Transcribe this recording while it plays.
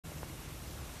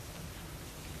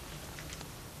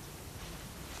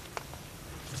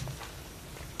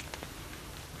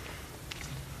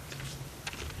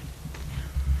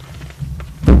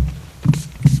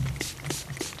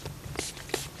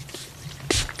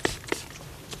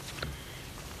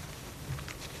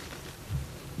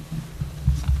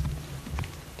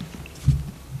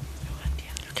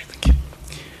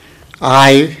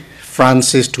I,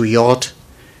 Francis Tuyot,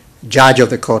 Judge of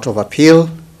the Court of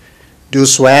Appeal, do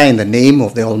swear in the name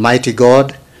of the Almighty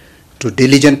God to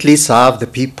diligently serve the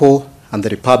people and the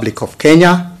Republic of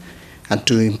Kenya and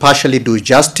to impartially do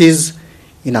justice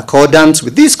in accordance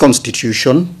with this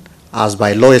Constitution as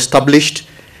by law established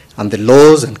and the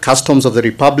laws and customs of the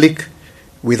Republic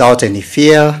without any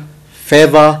fear,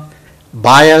 favor,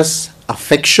 bias,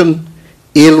 affection,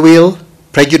 ill will,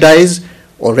 prejudice,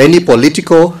 or any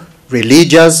political,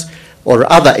 religious,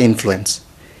 or other influence.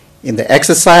 In the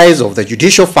exercise of the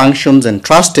judicial functions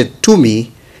entrusted to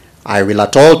me, I will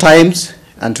at all times,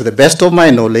 and to the best of my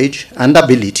knowledge and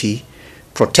ability,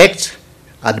 protect,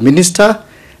 administer,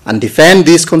 and defend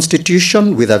this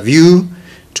Constitution with a view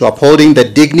to upholding the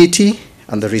dignity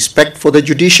and the respect for the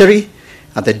judiciary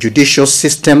and the judicial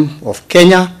system of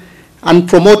Kenya and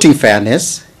promoting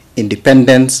fairness,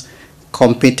 independence,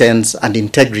 competence, and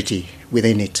integrity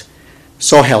within it.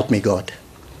 So help me God.